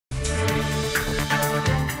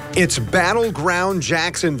It's battleground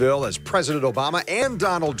Jacksonville as President Obama and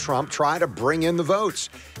Donald Trump try to bring in the votes.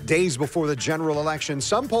 Days before the general election,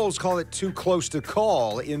 some polls call it too close to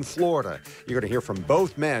call in Florida. You're going to hear from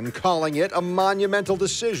both men calling it a monumental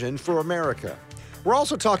decision for America. We're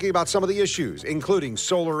also talking about some of the issues, including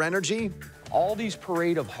solar energy. All these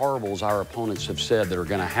parade of horribles our opponents have said that are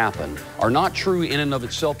going to happen are not true in and of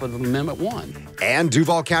itself of Amendment 1. And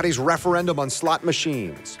Duval County's referendum on slot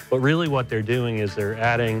machines. But really what they're doing is they're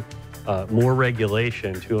adding more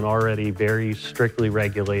regulation to an already very strictly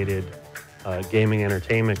regulated gaming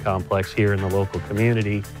entertainment complex here in the local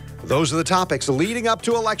community. Those are the topics leading up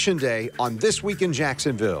to Election Day on This Week in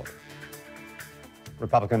Jacksonville.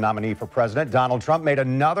 Republican nominee for president Donald Trump made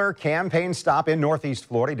another campaign stop in Northeast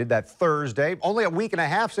Florida. He did that Thursday, only a week and a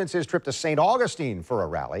half since his trip to St. Augustine for a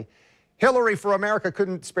rally. Hillary for America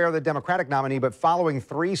couldn't spare the Democratic nominee, but following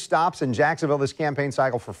 3 stops in Jacksonville this campaign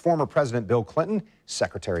cycle for former President Bill Clinton,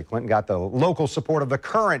 Secretary Clinton got the local support of the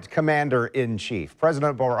current commander-in-chief.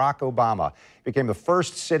 President Barack Obama became the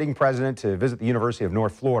first sitting president to visit the University of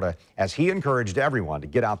North Florida as he encouraged everyone to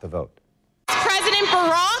get out the vote. President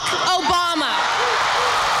Barack Obama.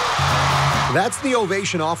 That's the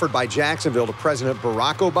ovation offered by Jacksonville to President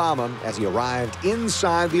Barack Obama as he arrived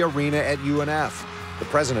inside the arena at UNF. The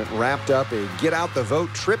president wrapped up a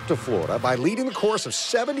get-out-the-vote trip to Florida by leading the chorus of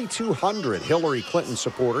 7,200 Hillary Clinton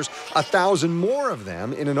supporters, 1,000 more of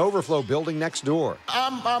them in an overflow building next door.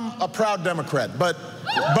 I'm a proud Democrat, but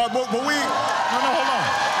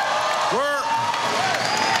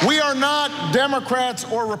we are not Democrats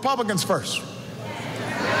or Republicans first.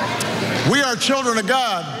 We are children of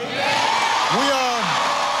God.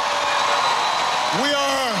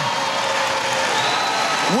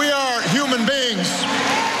 We are human beings.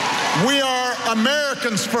 We are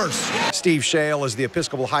Americans first. Steve Shale is the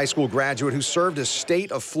Episcopal High School graduate who served as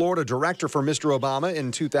State of Florida Director for Mr. Obama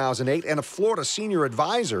in 2008 and a Florida Senior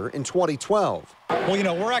Advisor in 2012. Well, you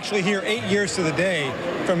know, we're actually here 8 years to the day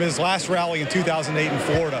from his last rally in 2008 in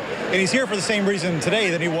Florida. And he's here for the same reason today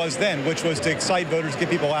that he was then, which was to excite voters, get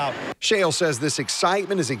people out. Shale says this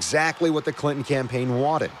excitement is exactly what the Clinton campaign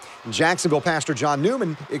wanted. Jacksonville Pastor John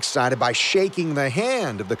Newman excited by shaking the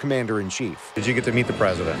hand of the commander-in-chief. Did you get to meet the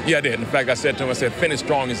president? Yeah, I did. In fact, I said to him, I said, finish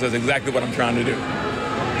strong. He says exactly what I'm trying to do.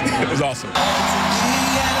 It was awesome.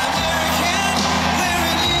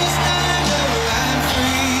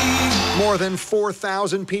 More than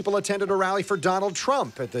 4,000 people attended a rally for Donald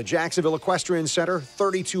Trump at the Jacksonville Equestrian Center,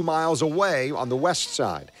 32 miles away on the west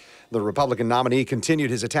side. The Republican nominee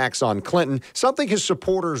continued his attacks on Clinton, something his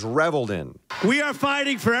supporters reveled in. We are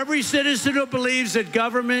fighting for every citizen who believes that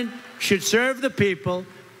government should serve the people,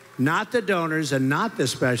 not the donors and not the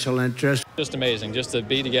special interests. Just amazing just to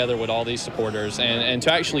be together with all these supporters and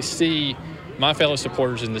to actually see my fellow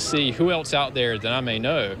supporters and to see who else out there that I may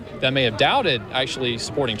know that may have doubted actually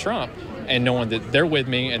supporting Trump and knowing that they're with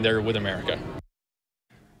me and they're with America.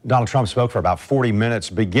 Donald Trump spoke for about 40 minutes,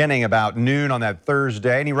 beginning about noon on that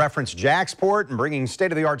Thursday, and he referenced Jacksport and bringing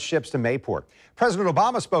state-of-the-art ships to Mayport. President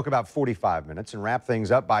Obama spoke about 45 minutes and wrapped things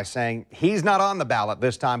up by saying he's not on the ballot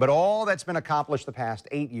this time, but all that's been accomplished the past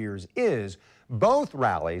 8 years is. Both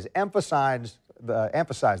rallies emphasize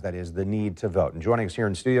the need to vote. And joining us here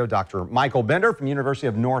in studio, Dr. Michael Bender from University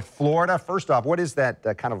of North Florida. First off, what is that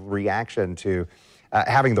kind of reaction to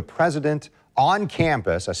having the president on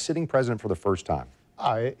campus, a sitting president for the first time?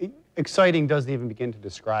 Exciting doesn't even begin to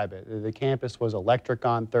describe it. The campus was electric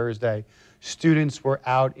on Thursday. Students were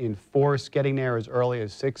out in force, getting there as early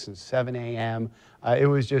as 6 and 7 a.m. It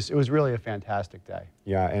was really a fantastic day.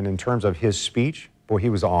 Yeah, and in terms of his speech, boy, he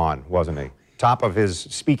was on, wasn't he? Top of his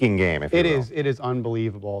speaking game, if you will. It is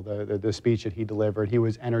unbelievable, the speech that he delivered. He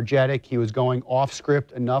was energetic. He was going off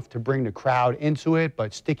script enough to bring the crowd into it,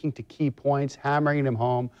 but sticking to key points, hammering them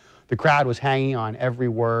home. The crowd was hanging on every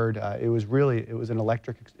word. It was an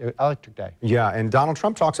electric day. Yeah, and Donald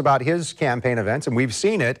Trump talks about his campaign events, and we've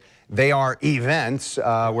seen it. They are events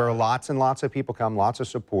where lots and lots of people come, lots of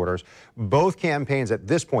supporters. Both campaigns at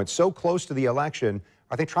this point, so close to the election,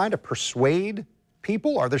 are they trying to persuade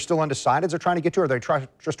people? Are they still undecideds they're trying to get to? Or are they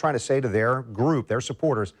just trying to say to their group, their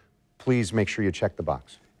supporters, please make sure you check the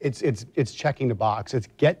box? It's checking the box. It's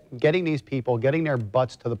getting these people, getting their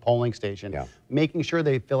butts to the polling station, making sure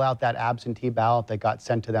they fill out that absentee ballot that got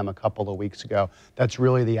sent to them a couple of weeks ago. That's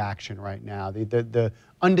really the action right now. The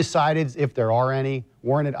undecideds, if there are any,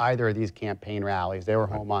 weren't at either of these campaign rallies. They were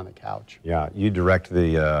home on the couch. Yeah, you direct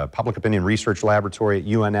the Public Opinion Research Laboratory at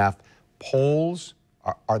UNF. Polls,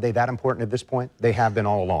 are they that important at this point? They have been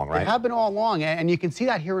all along, right? They have been all along, and you can see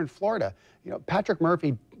that here in Florida. You know, Patrick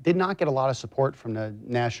Murphy did not get a lot of support from the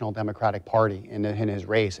National Democratic Party in his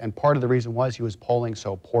race, and part of the reason was he was polling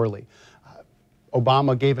so poorly.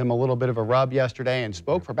 Obama gave him a little bit of a rub yesterday and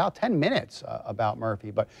spoke for about 10 minutes about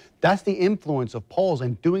Murphy. But that's the influence of polls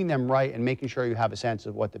and doing them right and making sure you have a sense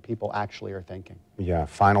of what the people actually are thinking. Yeah,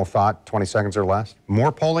 final thought, 20 seconds or less.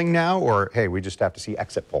 More polling now, or hey, we just have to see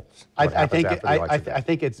exit polls? I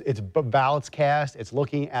think it's ballots cast. It's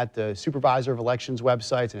looking at the Supervisor of Elections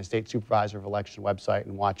websites and the State Supervisor of Elections website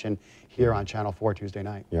and watching here on Channel 4 Tuesday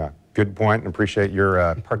night. Yeah, good point, and appreciate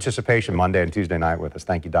your participation Monday and Tuesday night with us.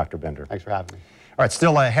 Thank you, Dr. Bender. Thanks for having me. All right,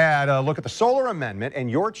 still ahead, a look at the solar amendment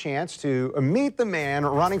and your chance to meet the man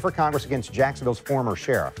running for Congress against Jacksonville's former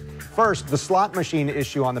sheriff. First, the slot machine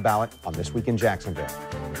issue on the ballot on This Week in Jacksonville.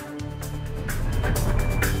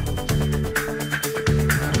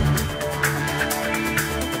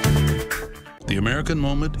 The American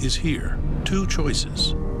moment is here. Two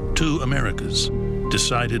choices, two Americas,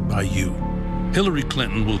 decided by you. Hillary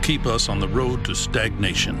Clinton will keep us on the road to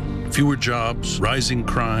stagnation. Fewer jobs, rising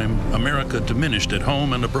crime, America diminished at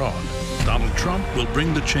home and abroad. Donald Trump will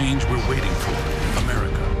bring the change we're waiting for.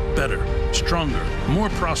 America, better, stronger, more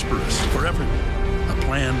prosperous for everyone. A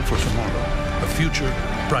plan for tomorrow, a future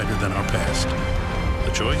brighter than our past.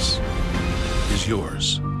 The choice is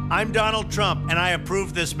yours. I'm Donald Trump, and I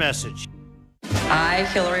approve this message. I,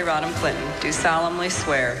 Hillary Rodham Clinton, do solemnly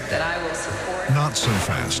swear that I will support... Not so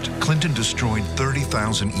fast. Clinton destroyed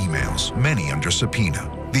 30,000 emails, many under subpoena.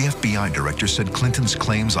 The FBI director said Clinton's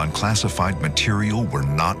claims on classified material were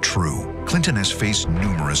not true. Clinton has faced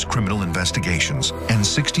numerous criminal investigations, and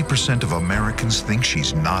 60% of Americans think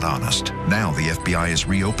she's not honest. Now the FBI has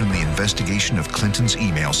reopened the investigation of Clinton's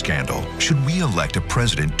email scandal. Should we elect a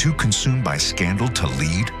president too consumed by scandal to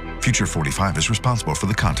lead? Future 45 is responsible for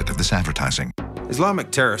the content of this advertising.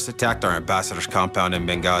 Islamic terrorists attacked our ambassador's compound in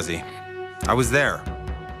Benghazi. I was there.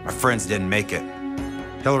 My friends didn't make it.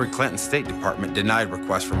 Hillary Clinton's State Department denied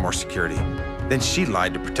requests for more security. Then she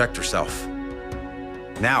lied to protect herself.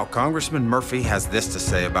 Now, Congressman Murphy has this to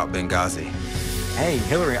say about Benghazi. Hey,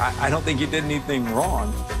 Hillary, I don't think you did anything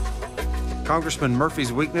wrong. Congressman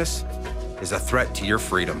Murphy's weakness is a threat to your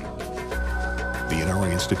freedom. The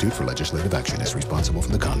NRA Institute for Legislative Action is responsible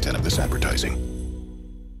for the content of this advertising.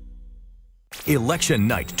 Election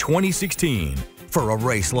Night 2016. For a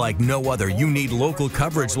race like no other, you need local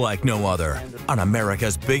coverage like no other. On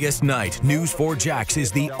America's biggest night, News 4 Jax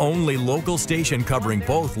is the only local station covering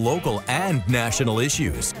both local and national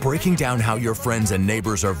issues, breaking down how your friends and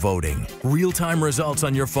neighbors are voting, real-time results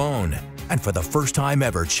on your phone. And for the first time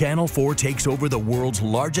ever, Channel 4 takes over the world's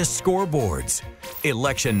largest scoreboards.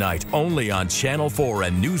 Election night only on Channel 4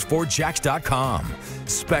 and News4Jax.com.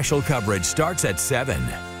 Special coverage starts at 7.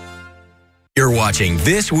 You're watching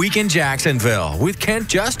This Week in Jacksonville with Kent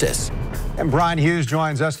Justice. And Brian Hughes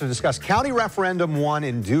joins us to discuss County Referendum 1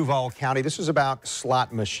 in Duval County. This is about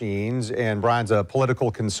slot machines, and Brian's a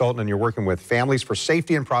political consultant, and you're working with Families for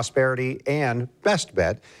Safety and Prosperity and Best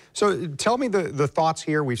Bet. So tell me the thoughts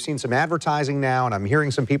here. We've seen some advertising now, and I'm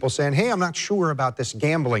hearing some people saying, hey, I'm not sure about this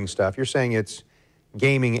gambling stuff. You're saying it's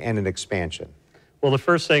gaming and an expansion. Well, the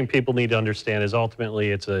first thing people need to understand is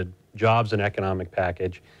ultimately it's a jobs and economic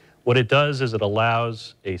package. What it does is it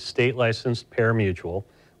allows a state-licensed pari-mutuel,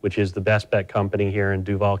 which is the Best Bet company here in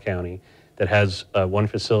Duval County, that has one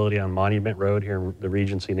facility on Monument Road here in the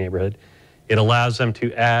Regency neighborhood. It allows them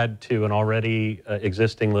to add to an already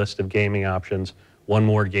existing list of gaming options one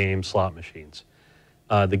more game, slot machines.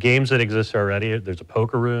 The games that exist already, there's a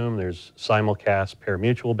poker room, there's simulcast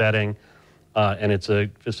pari-mutuel betting, and it's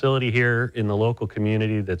a facility here in the local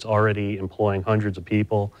community that's already employing hundreds of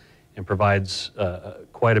people and provides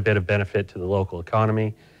quite a bit of benefit to the local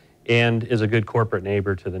economy and is a good corporate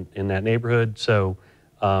neighbor to in that neighborhood. So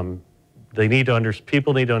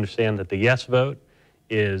people need to understand that the yes vote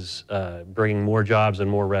is bringing more jobs and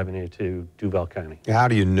more revenue to Duval County. How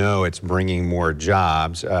do you know it's bringing more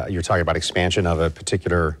jobs? You're talking about expansion of a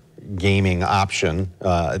particular gaming option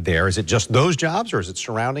there. Is it just those jobs or is it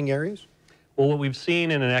surrounding areas? Well, what we've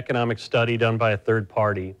seen in an economic study done by a third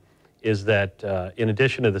party is that in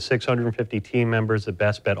addition to the 650 team members that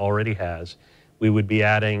Best Bet already has, we would be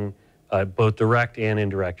adding both direct and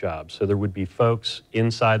indirect jobs. So there would be folks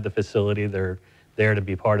inside the facility that are there to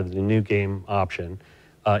be part of the new game option.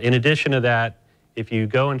 In addition to that, if you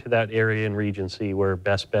go into that area in Regency where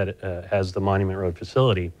Best Bet has the Monument Road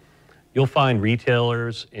facility, you'll find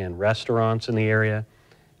retailers and restaurants in the area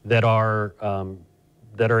that are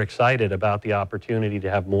excited about the opportunity to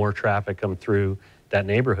have more traffic come through that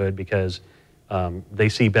neighborhood because they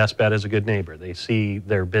see Best Bet as a good neighbor. They see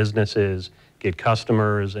their businesses get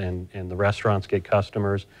customers and the restaurants get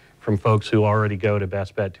customers from folks who already go to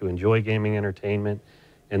Best Bet to enjoy gaming entertainment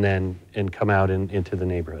and come out into the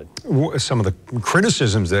neighborhood. Some of the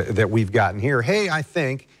criticisms that we've gotten here, hey, I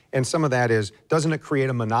think, and some of that is, doesn't it create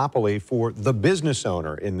a monopoly for the business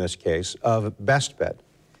owner, in this case, of Best Bet?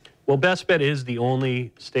 Well, Best Bet is the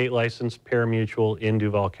only state-licensed pari-mutuel in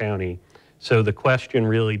Duval County, so the question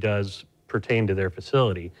really does pertain to their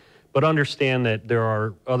facility. But understand that there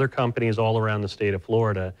are other companies all around the state of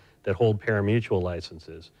Florida that hold pari-mutuel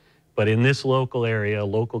licenses. But in this local area,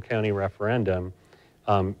 local county referendum,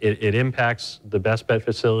 it impacts the Best Bet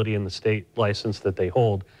facility and the state license that they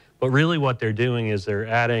hold. But really what they're doing is they're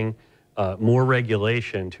adding more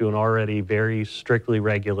regulation to an already very strictly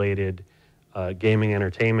regulated gaming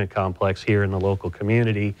entertainment complex here in the local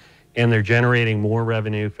community, and they're generating more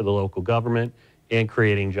revenue for the local government and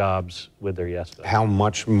creating jobs with their yes vote. How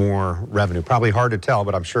much more revenue? Probably hard to tell,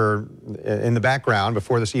 but I'm sure in the background,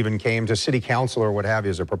 before this even came to city council or what have you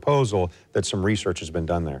as a proposal, that some research has been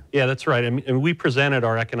done there. Yeah, that's right. And we presented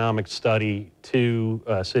our economic study to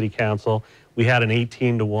city council. We had an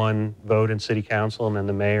 18-to-1 vote in city council, and then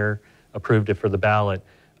the mayor approved it for the ballot.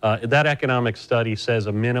 That economic study says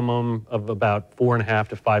a minimum of about $4.5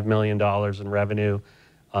 to $5 million in revenue.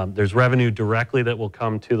 There's revenue directly that will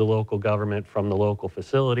come to the local government from the local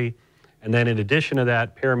facility. And then in addition to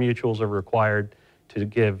that, pari-mutuels are required to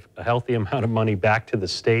give a healthy amount of money back to the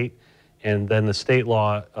state. And then the state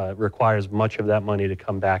law requires much of that money to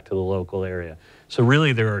come back to the local area. So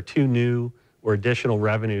really there are two new or additional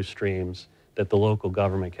revenue streams that the local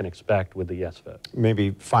government can expect with the yes vote.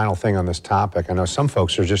 Maybe final thing on this topic. I know some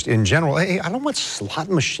folks are just in general, hey, I don't want slot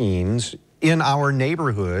machines in our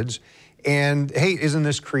neighborhoods. And hey, isn't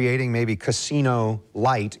this creating maybe casino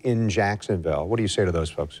light in Jacksonville? What do you say to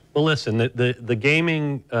those folks? Well, listen, the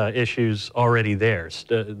gaming issue's already there.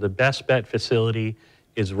 The Best Bet facility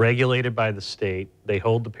is regulated by the state. They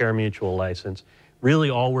hold the pari-mutuel license.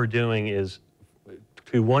 Really all we're doing is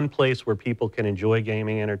to one place where people can enjoy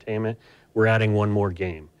gaming entertainment, we're adding one more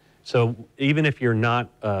game. So even if you're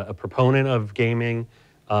not a proponent of gaming,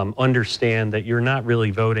 understand that you're not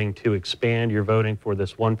really voting to expand, you're voting for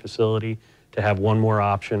this one facility to have one more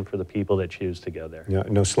option for the people that choose to go there.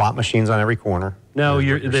 No slot machines on every corner. No,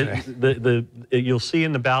 you'll see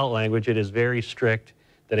in the ballot language, it is very strict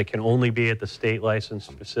that it can only be at the state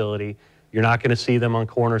licensed facility. You're not going to see them on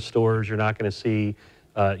corner stores. You're not going to see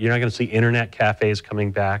internet cafes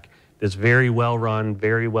coming back. This very well run,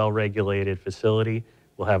 very well regulated facility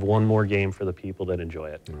will have one more game for the people that enjoy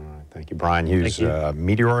it. All right, thank you, Brian Hughes,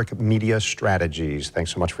 Meteoric Media Strategies.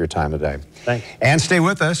 Thanks so much for your time today. Thanks. And stay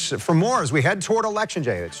with us for more as we head toward Election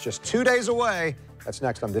Day. It's just 2 days away. That's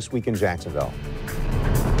next on This Week in Jacksonville.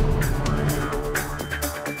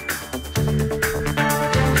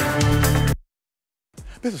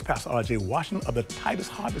 This is Pastor R.J. Washington of the Titus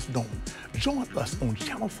Harvest Dome. Join us on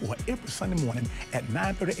Channel 4 every Sunday morning at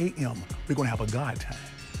 9:30 a.m. We're going to have a God time.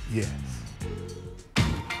 Yes.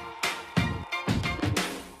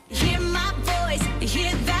 Hear my voice,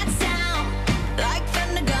 hear that sound, like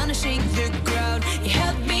thunder gonna shake the ground. You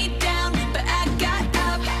held me down, but I got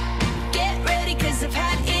up. Get ready, 'cause I've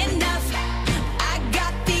had enough. I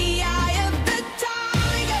got the eye of the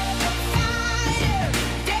tiger, fire,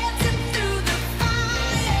 dancing through the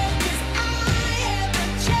fire, 'cause I am a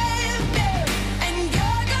champion, and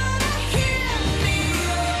you're gonna hear me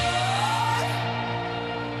roar.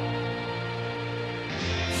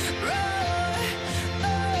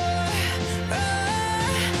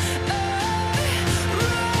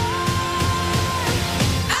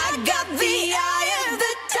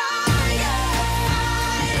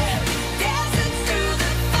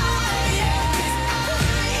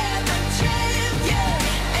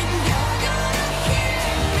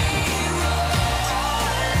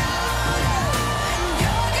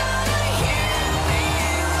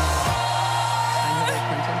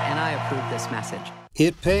 Message.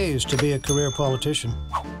 It pays to be a career politician.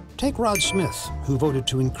 Take Rod Smith, who voted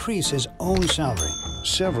to increase his own salary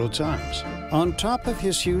several times. On top of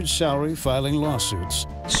his huge salary filing lawsuits,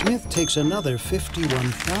 Smith takes another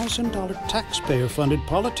 $51,000 taxpayer-funded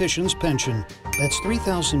politician's pension. That's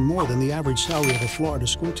 $3,000 more than the average salary of a Florida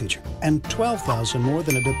school teacher, and $12,000 more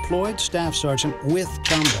than a deployed staff sergeant with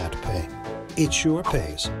combat pay. It sure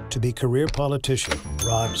pays to be career politician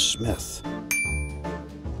Rod Smith.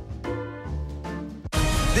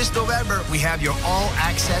 This November, we have your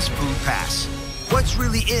all-access food pass. What's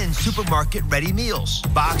really in supermarket-ready meals?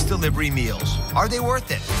 Box delivery meals. Are they worth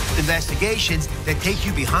it? Investigations that take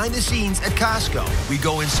you behind the scenes at Costco. We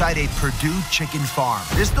go inside a Purdue chicken farm.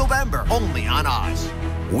 This November, only on Oz.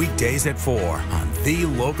 Weekdays at 4 on the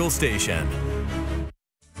local station.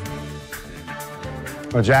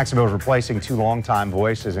 Well, Jacksonville is replacing two longtime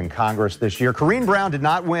voices in Congress this year. Corrine Brown did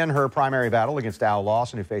not win her primary battle against Al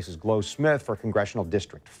Lawson, who faces Glo Smith for Congressional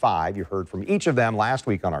District 5. You heard from each of them last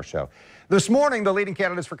week on our show. This morning, the leading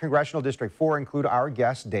candidates for Congressional District 4 include our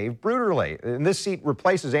guest, Dave Bruderle. And this seat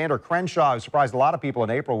replaces Andrew Crenshaw, who surprised a lot of people in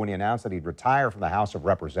April when he announced that he'd retire from the House of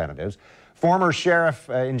Representatives. Former sheriff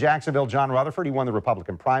in Jacksonville, John Rutherford, he won the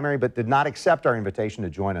Republican primary, but did not accept our invitation to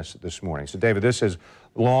join us this morning. So, David, this has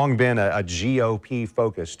long been a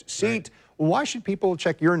GOP-focused seat. Right. Why should people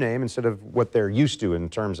check your name instead of what they're used to in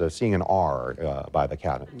terms of seeing an R by the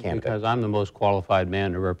candidate? Because I'm the most qualified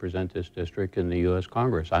man to represent this district in the U.S.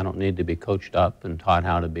 Congress. I don't need to be coached up and taught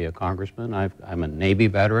how to be a congressman. I'm a Navy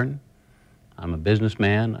veteran. I'm a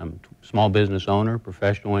businessman. I'm a small business owner,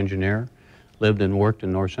 professional engineer. Lived and worked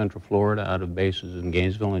in north central Florida out of bases in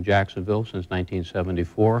Gainesville and Jacksonville since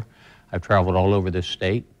 1974. I've traveled all over this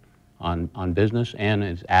state on business and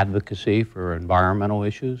its advocacy for environmental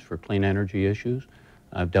issues, for clean energy issues.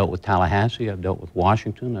 I've dealt with Tallahassee, I've dealt with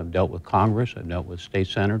Washington, I've dealt with Congress, I've dealt with state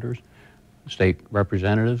senators, state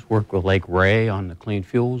representatives, worked with Lake Ray on the clean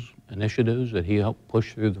fuels initiatives that he helped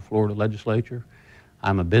push through the Florida legislature.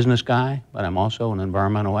 I'm a business guy, but I'm also an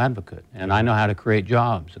environmental advocate, and I know how to create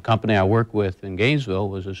jobs. The company I work with in Gainesville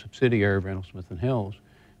was a subsidiary of Reynolds Smith & Hills.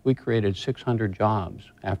 We created 600 jobs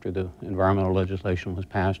after the environmental legislation was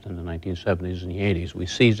passed in the 1970s and the 80s. We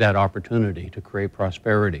seized that opportunity to create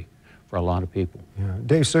prosperity for a lot of people. Yeah.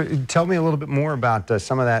 Dave, so tell me a little bit more about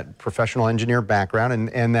some of that professional engineer background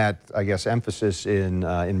and that, I guess, emphasis in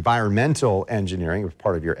environmental engineering as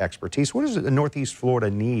part of your expertise. What does Northeast Florida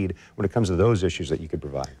need when it comes to those issues that you could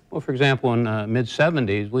provide? Well, for example, in the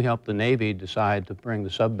mid-70s, we helped the Navy decide to bring the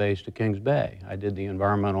sub-base to Kings Bay. I did the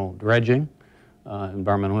environmental dredging,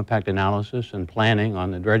 environmental impact analysis and planning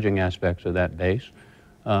on the dredging aspects of that base,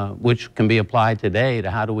 which can be applied today to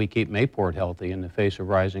how do we keep Mayport healthy in the face of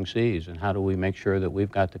rising seas, and how do we make sure that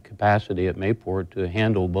we've got the capacity at Mayport to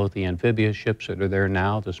handle both the amphibious ships that are there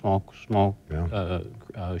now, the small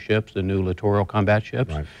ships, the new littoral combat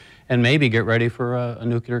ships, right, and maybe get ready for a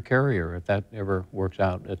nuclear carrier if that ever works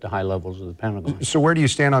out at the high levels of the Pentagon. So where do you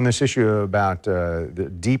stand on this issue about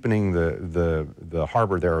deepening the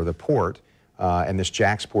harbor there, or the port, and this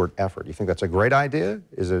Jacksport effort? Do you think that's a great idea?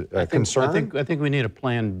 Is it a concern? I think we need a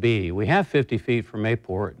plan B. We have 50 feet from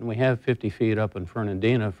Mayport, and we have 50 feet up in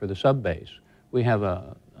Fernandina for the sub-base. We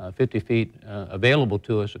have 50 feet available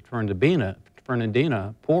to us at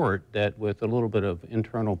Fernandina Port that, with a little bit of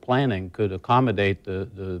internal planning, could accommodate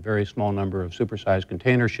the very small number of supersized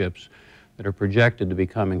container ships that are projected to be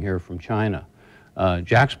coming here from China.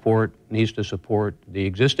 Jacksport needs to support the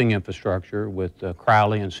existing infrastructure with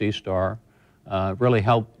Crowley and Seastar, really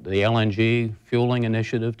help the LNG fueling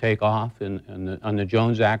initiative take off on the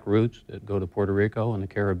Jones Act routes that go to Puerto Rico and the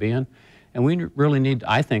Caribbean. And we really need,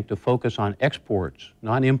 I think, to focus on exports,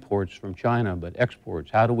 not imports from China, but exports.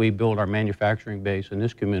 How do we build our manufacturing base in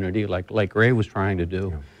this community, like Lake Ray was trying to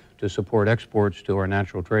do, to support exports to our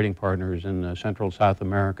natural trading partners in Central South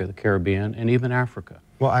America, the Caribbean, and even Africa?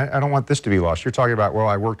 Well, I don't want this to be lost. You're talking about, well,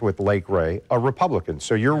 I worked with Lake Ray, a Republican,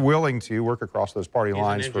 so you're willing to work across those party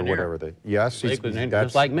lines for whatever the... Yes, he's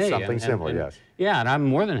just like me. Something similar, yes. Yeah, and I'm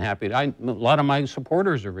more than happy. A lot of my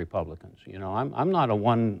supporters are Republicans. You know, I'm not a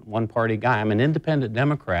one-party guy. I'm an independent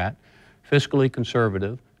Democrat, fiscally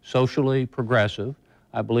conservative, socially progressive.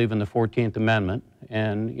 I believe in the 14th Amendment,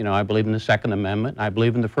 and, you know, I believe in the Second Amendment. I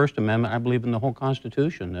believe in the First Amendment. I believe in the whole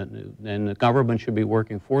Constitution, and the government should be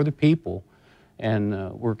working for the people. And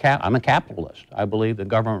I'm a capitalist. I believe that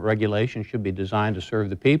government regulation should be designed to serve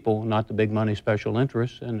the people, not the big money special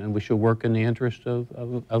interests, and we should work in the interest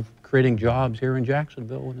of creating jobs here in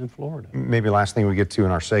Jacksonville and in Florida. Maybe last thing we get to in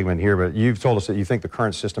our segment here, but you've told us that you think the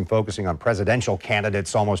current system focusing on presidential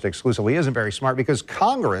candidates almost exclusively isn't very smart because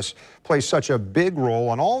Congress plays such a big role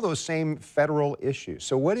on all those same federal issues.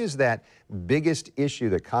 So what is that biggest issue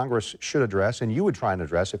that Congress should address and you would try and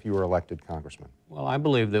address if you were elected congressman? Well, I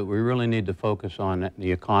believe that we really need to focus on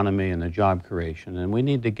the economy and the job creation, and we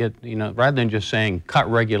need to get, you know, rather than just saying cut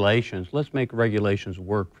regulations, let's make regulations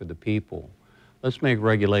work for the people. Let's make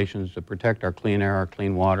regulations to protect our clean air, our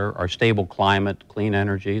clean water, our stable climate, clean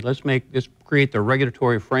energy. Let's create the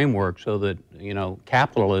regulatory framework so that, you know,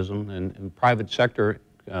 capitalism and private sector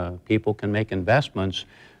people can make investments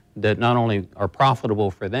that not only are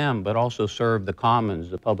profitable for them, but also serve the commons,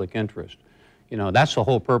 the public interest. You know, that's the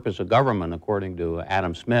whole purpose of government, according to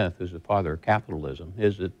Adam Smith, who's the father of capitalism,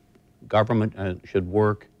 is that government should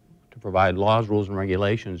work to provide laws, rules, and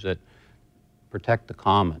regulations that protect the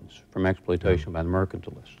commons from exploitation by the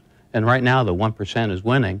mercantilists. And right now, the 1% is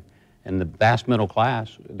winning, And the vast middle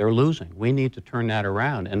class, they're losing. We need to turn that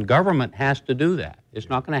around. And government has to do that. It's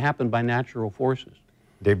not going to happen by natural forces.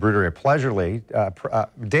 Dave Bruderly,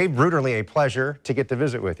 a pleasure to get to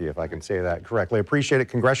visit with you, if I can say that correctly. Appreciate it.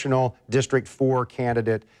 Congressional District 4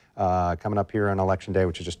 candidate coming up here on Election Day,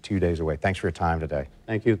 which is just 2 days away. Thanks for your time today.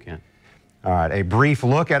 Thank you, Ken. All right, a brief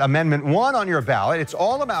look at Amendment 1 on your ballot. It's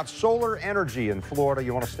all about solar energy in Florida.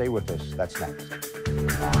 You want to stay with us? That's next.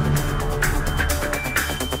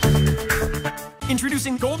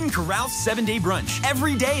 Introducing Golden Corral's 7-day brunch.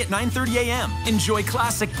 Every day at 9:30 a.m. Enjoy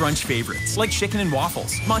classic brunch favorites like chicken and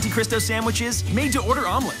waffles, Monte Cristo sandwiches, made-to-order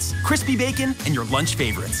omelets, crispy bacon, and your lunch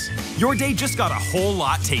favorites. Your day just got a whole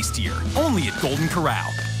lot tastier. Only at Golden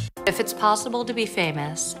Corral. If it's possible to be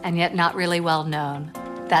famous and yet not really well known,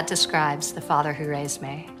 that describes the father who raised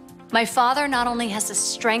me. My father not only has the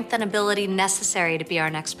strength and ability necessary to be our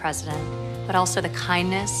next president, but also the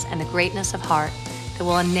kindness and the greatness of heart that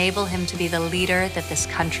will enable him to be the leader that this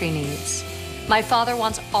country needs. My father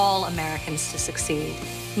wants all Americans to succeed.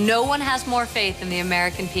 No one has more faith in the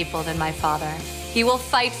American people than my father. He will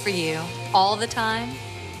fight for you all the time,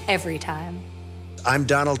 every time. I'm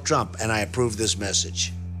Donald Trump, and I approve this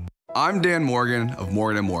message. I'm Dan Morgan of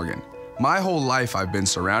Morgan & Morgan. My whole life I've been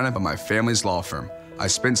surrounded by my family's law firm. I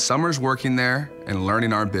spent summers working there and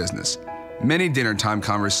learning our business. Many dinner time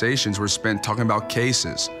conversations were spent talking about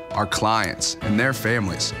cases, our clients, and their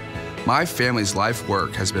families. My family's life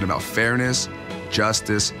work has been about fairness,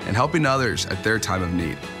 justice, and helping others at their time of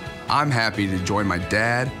need. I'm happy to join my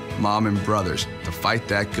dad, mom, and brothers to fight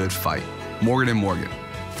that good fight. Morgan & Morgan,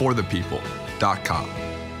 forthepeople.com.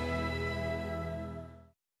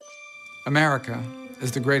 America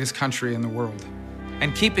is the greatest country in the world,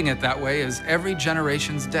 and keeping it that way is every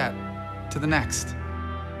generation's debt to the next.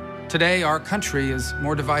 Today, our country is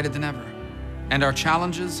more divided than ever, and our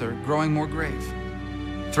challenges are growing more grave,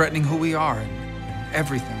 threatening who we are and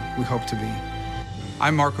everything we hope to be.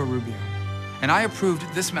 I'm Marco Rubio, and I approved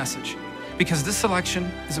this message because this election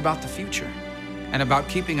is about the future and about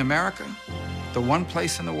keeping America the one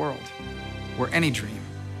place in the world where any dream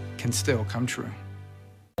can still come true.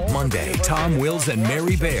 Monday, Tom Wills and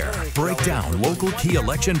Mary Bear break down local key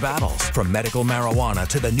election battles, from medical marijuana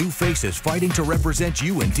to the new faces fighting to represent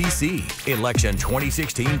you in D.C. Election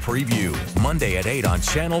 2016 preview, Monday at 8 on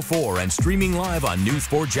Channel 4 and streaming live on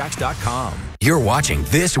News4Jax.com. You're watching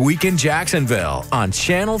This Week in Jacksonville on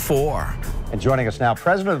Channel 4. And joining us now,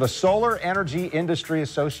 President of the Solar Energy Industry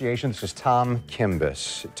Association, this is Tom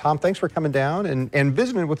Kimbus. Tom, thanks for coming down and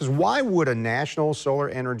visiting with us. Why would a national solar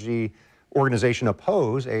energy organization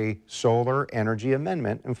oppose a solar energy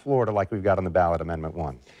amendment in Florida like we've got on the ballot, Amendment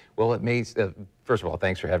 1? Well, it may, first of all,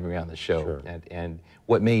 thanks for having me on the show. Sure. And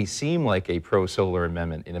what may seem like a pro-solar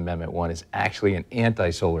amendment in Amendment 1 is actually an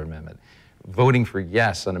anti-solar amendment. Voting for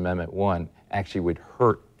yes on Amendment 1 actually would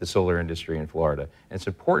hurt the solar industry in Florida. And it's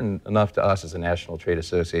important enough to us as a National Trade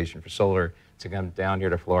Association for Solar to come down here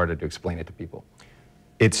to Florida to explain it to people.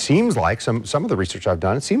 It seems like, some of the research I've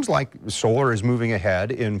done, it seems like solar is moving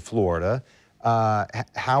ahead in Florida.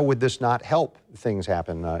 How would this not help things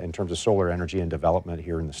happen in terms of solar energy and development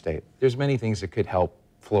here in the state? There's many things that could help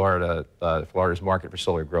Florida's market for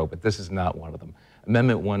solar grow, but this is not one of them.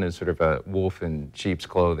 Amendment 1 is sort of a wolf in sheep's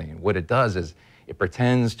clothing. And what it does is it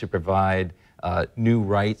pretends to provide new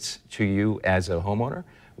rights to you as a homeowner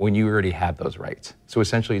when you already have those rights. So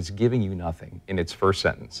essentially it's giving you nothing in its first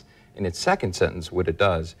sentence. In its second sentence, what it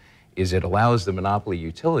does is it allows the monopoly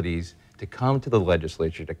utilities to come to the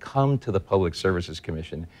legislature, to come to the Public Services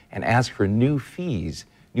Commission and ask for new fees,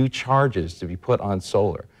 new charges to be put on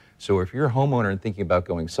solar. So if you're a homeowner and thinking about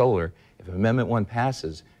going solar, if Amendment 1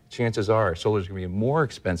 passes, chances are solar is going to be a more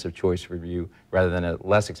expensive choice for you rather than a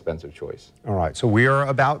less expensive choice. All right, so we are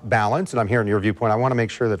about balance, and I'm hearing your viewpoint. I want to make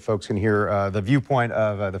sure that folks can hear the viewpoint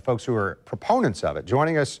of the folks who are proponents of it.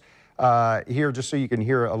 Joining us here, just so you can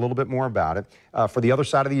hear a little bit more about it. For the other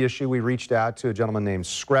side of the issue, we reached out to a gentleman named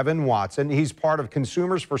Screven Watson. He's part of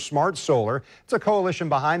Consumers for Smart Solar. It's a coalition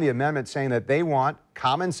behind the amendment saying that they want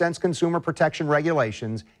common sense consumer protection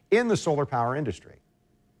regulations in the solar power industry.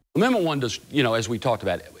 Amendment 1 does, as we talked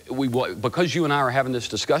about, because you and I are having this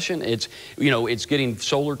discussion, it's getting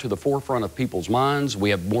solar to the forefront of people's minds. We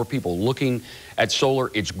have more people looking at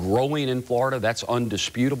solar. It's growing in Florida. That's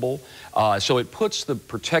undisputable. So it puts the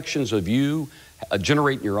protections of you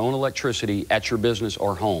generating your own electricity at your business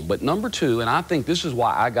or home. But number 2, and I think this is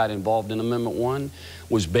why I got involved in Amendment 1,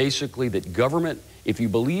 was basically that government, if you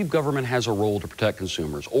believe government has a role to protect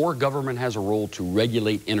consumers or government has a role to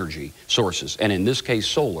regulate energy sources, and in this case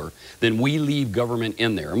solar, then we leave government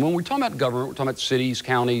in there. And when we're talking about government, we're talking about cities,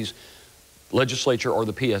 counties, legislature, or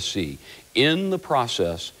the PSC, in the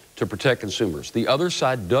process to protect consumers. The other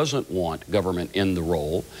side doesn't want government in the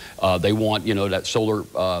role. They want, you know, that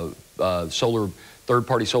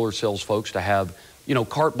third-party solar sales folks to have, you know,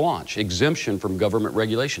 carte blanche, exemption from government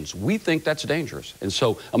regulations. We think that's dangerous. And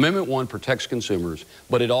so Amendment 1 protects consumers,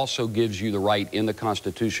 but it also gives you the right in the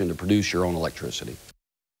Constitution to produce your own electricity.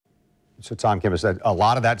 So Tom Kemp said a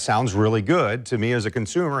lot of that sounds really good to me as a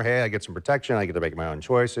consumer. Hey, I get some protection. I get to make my own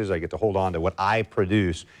choices. I get to hold on to what I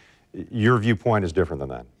produce. Your viewpoint is different than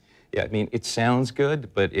that. Yeah, I mean, it sounds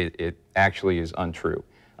good, but it actually is untrue.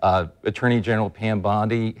 Attorney General Pam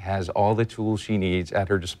Bondi has all the tools she needs at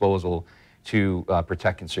her disposal to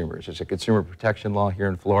protect consumers. There's a consumer protection law here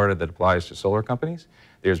in Florida that applies to solar companies.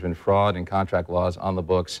 There's been fraud and contract laws on the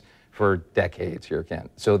books for decades here, Ken.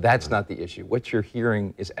 So that's not the issue. What you're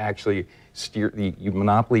hearing is actually the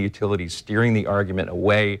monopoly utilities steering the argument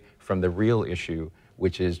away from the real issue,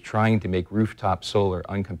 which is trying to make rooftop solar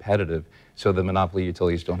uncompetitive so the monopoly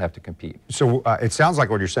utilities don't have to compete. So it sounds like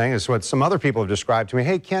what you're saying is what some other people have described to me.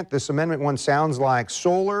 Hey, Kent, this Amendment 1 sounds like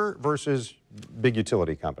solar versus big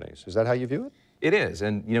utility companies. Is that how you view it? It is,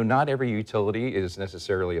 and you know, not every utility is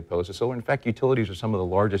necessarily opposed to solar. In fact, utilities are some of the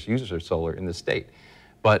largest users of solar in the state.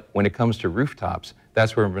 But when it comes to rooftops,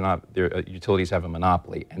 that's where utilities have a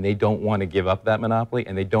monopoly, and they don't want to give up that monopoly,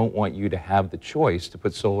 and they don't want you to have the choice to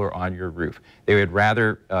put solar on your roof. They would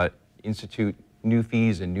rather institute new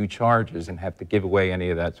fees and new charges and have to give away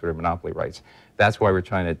any of that sort of monopoly rights. That's why we're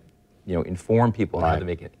trying to, you know, inform people how to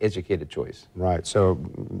make an educated choice. Right. So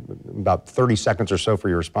about 30 seconds or so for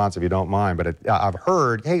your response, if you don't mind. But I've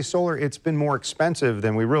heard, hey, solar, it's been more expensive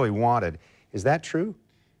than we really wanted. Is that true?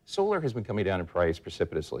 Solar has been coming down in price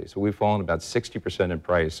precipitously. So we've fallen about 60% in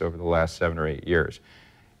price over the last 7 or 8 years.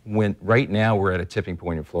 Right now we're at a tipping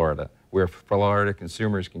point in Florida where Florida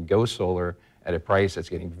consumers can go solar at a price that's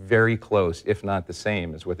getting very close, if not the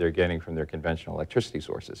same, as what they're getting from their conventional electricity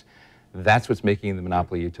sources. That's what's making the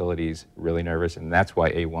monopoly utilities really nervous, and that's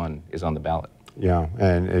why A1 is on the ballot. Yeah,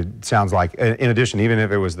 and it sounds like, in addition, even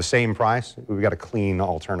if it was the same price, we've got a clean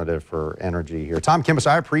alternative for energy here. Tom Kempis,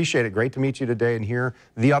 I appreciate it. Great to meet you today and hear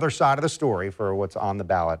the other side of the story for what's on the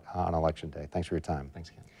ballot on Election Day. Thanks for your time.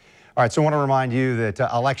 Thanks, Ken. All right, so I want to remind you that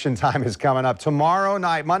election time is coming up tomorrow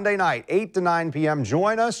night, Monday night, 8 to 9 p.m.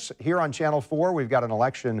 Join us here on Channel 4. We've got an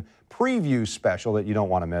election preview special that you don't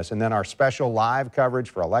want to miss. And then our special live coverage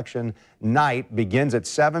for election night begins at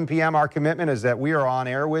 7 p.m. Our commitment is that we are on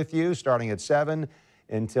air with you starting at 7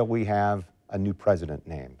 until we have a new president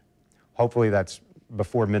named. Hopefully that's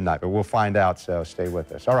before midnight, but we'll find out, so stay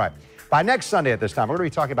with us. All right, by next Sunday at this time, we're going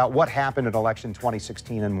to be talking about what happened in election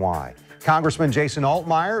 2016 and why. Congressman Jason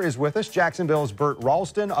Altmaier is with us, Jacksonville's Burt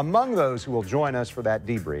Ralston, among those who will join us for that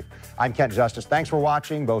debrief. I'm Kent Justice. Thanks for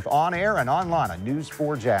watching, both on air and online on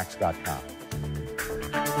news4jax.com.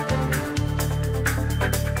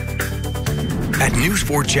 At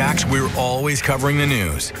News4Jax, we're always covering the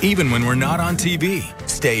news, even when we're not on TV.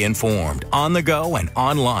 Stay informed, on the go, and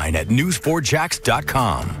online at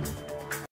news4jax.com.